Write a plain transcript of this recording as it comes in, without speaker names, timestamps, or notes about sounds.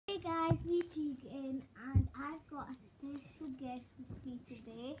guest with me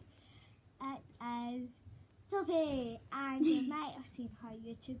today. It is Sophie, and you might have seen her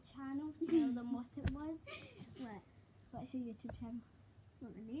YouTube channel. Tell them what it was. What's your YouTube channel?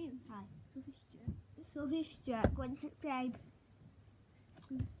 What my name? Hi. Sophie Stewart. Sophie Stewart. Go and subscribe.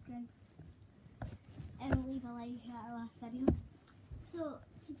 And leave a like at our last video. So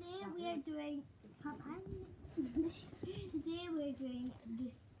today we are doing today we're doing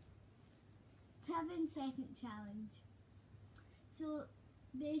this 7-second challenge. So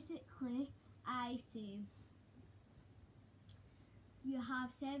basically I say you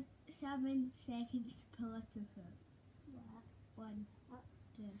have 7 seconds to pull a tooth out. 1,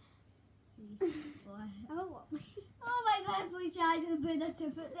 2, 3, 4. Oh my god, please charge and put a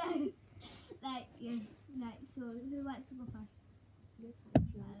tooth out there. Right, so who wants to go first?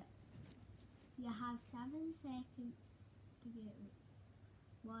 You have 7 seconds to get it.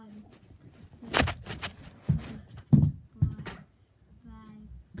 1, 2, 3, 4, 5,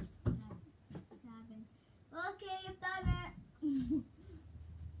 6, 7. Okay, you've done it.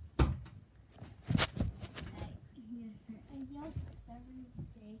 Right, here's it. And you have 7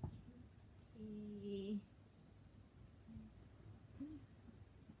 seconds to...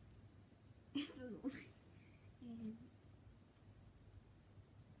 I don't know.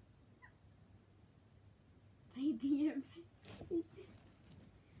 Tidy your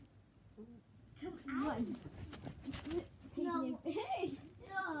Come on. No. Hey.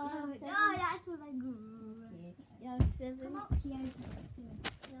 No, that's what I go. You have 7. Come up here.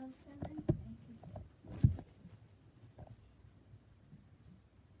 You have 7 seconds.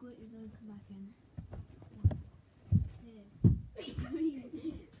 Go out your door and come back in. 1, 2, 3,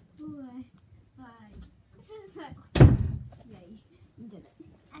 4, 5, 6. Yay, you did it.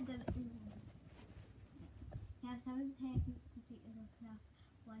 I did it. You have 7 seconds to take it off.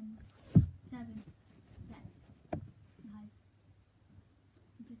 1, 7, 6, 5.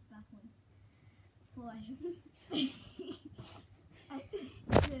 Put it back on. 4, 3,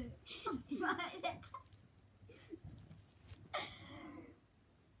 2, 1.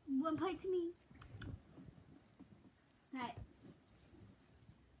 1 point to me. Right.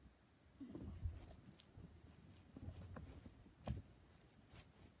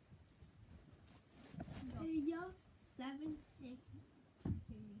 You have 7 seconds.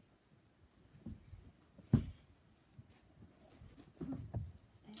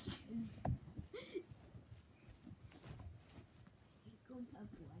 Go up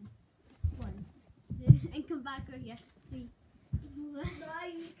 1, 2, and come back over here. 3, 4, No,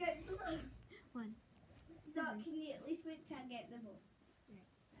 you can't do it. 1. So, can you at least wait till I get the ball?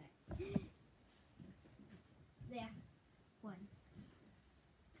 Right. There. 1,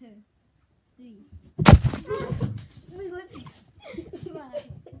 2, 3. We go to.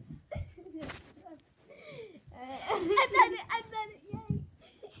 I done it, yay!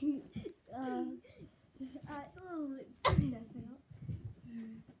 Absolutely.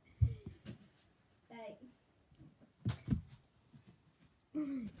 Right.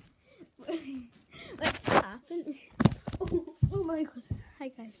 What's happened? Oh my god. Hi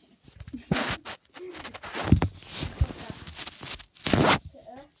guys.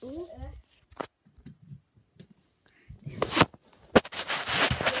 There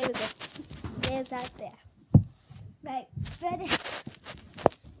we go. There's that there. Right, ready?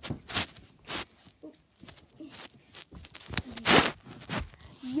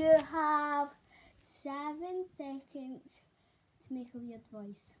 You have 7 seconds to make a weird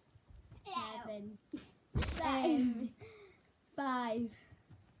voice. 7, 5,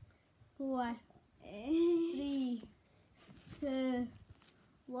 4, 3, 2,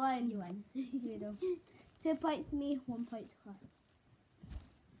 1. You won. You know. 2 points to me, 1 point to her.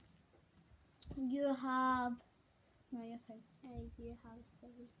 You have. No, your turn. You have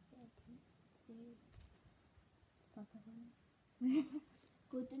 7 seconds to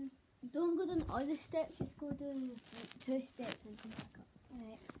go down. Don't go down all the steps, just go down like 2 steps and come back up.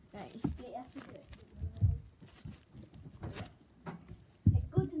 Alright. Right. Wait, you have to do it. Like,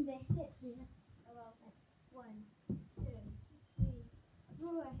 go down the steps there. Well, 1, 2, 3,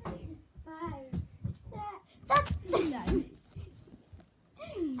 4, 5, 6. Done.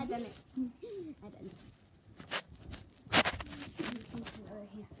 I done it. I done it. Over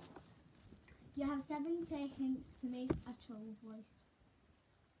here. You have 7 seconds to make a troll voice.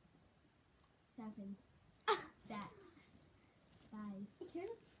 7, 6, 5, You're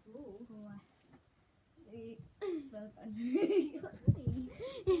not slow. 4, 3. Well done.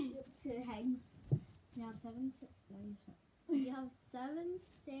 2 hangs. You have 7 seconds. No, you stop. You have 7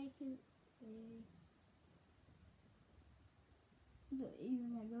 seconds to... Don't even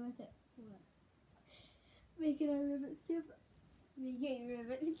remember with it. What? Make it a Rubik's Cube. We're getting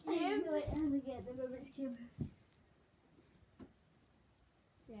Rubik's Cube. Wait, how to get the Rubik's Cube.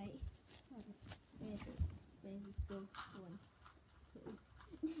 Right. Ready, steady, go. 1, 2,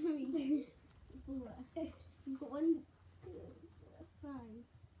 3, 4. You've got 1, 2, 4, 5.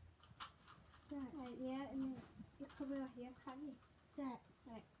 6. Right, yeah, and then you cover your hair, can't you? 6.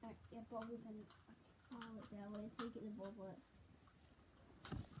 Right, your bobble's in. Oh, look there, I'll take it the bobble.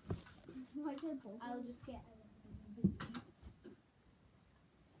 What's your bobble? I'll just get a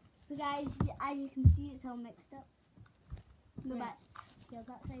So guys, as you can see, it's all mixed up. Go back. Here,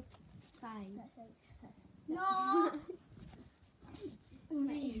 that side. Fine. That side. That side. No!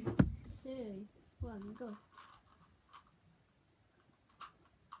 3, 2, 1, go.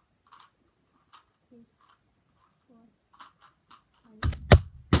 3, 4, 5.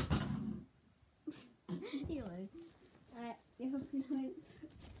 You lose. Alright, you have 3 points.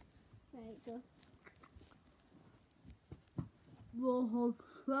 Right, go. We'll have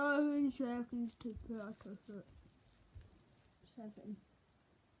 7 seconds to practice it. 7.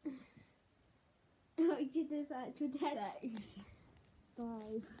 What did you do that to that? 6,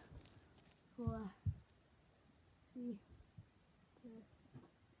 5, 4, 3, 2,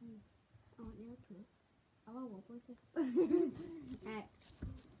 1. Oh, no, 2. I want one point. Alright,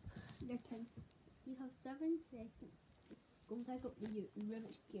 your turn. You have 7 seconds. Go and pick up the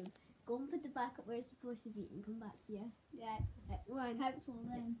Rubik's Cube. Go and put the back up where it's supposed to be and come back here. Yeah. Right, 1. Cancel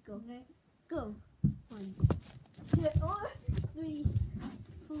then. Go. Go. 1, 2, 3,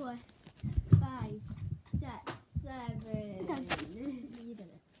 4, 5, 6, 7. Done. You did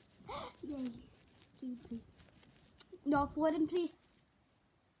it. Yay. 2, 3. No, 4 and 3.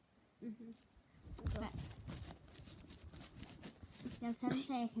 Go. Right. You have 7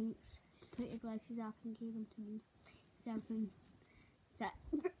 seconds to put your glasses off and give them to me. 7, 6,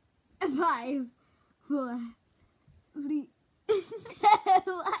 5, 4, 3, 2. I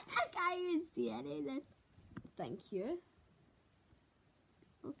can't even see any of this. Thank you.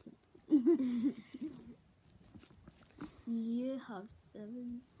 Okay. You have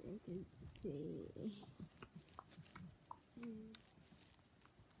 7 seconds.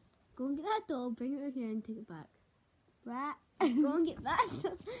 Go and get that doll, bring it over here and take it back. What? Go and get that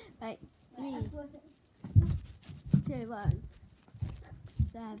doll. Right, 3, 2, 1.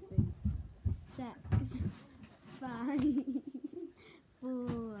 7, 6, 5, 4.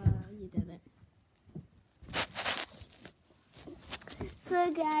 You did it. So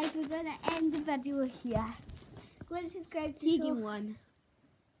guys, we're going to end the video here. Go and subscribe to Tegan won.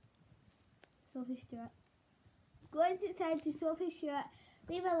 Sophie Stewart. Go and subscribe to Sophie Stewart.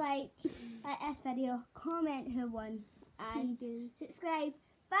 Leave a like this video. Comment who won. And subscribe.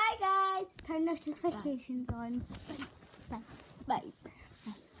 Bye guys. Turn notifications on. Bye. Bye.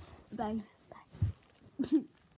 Bye. Bye.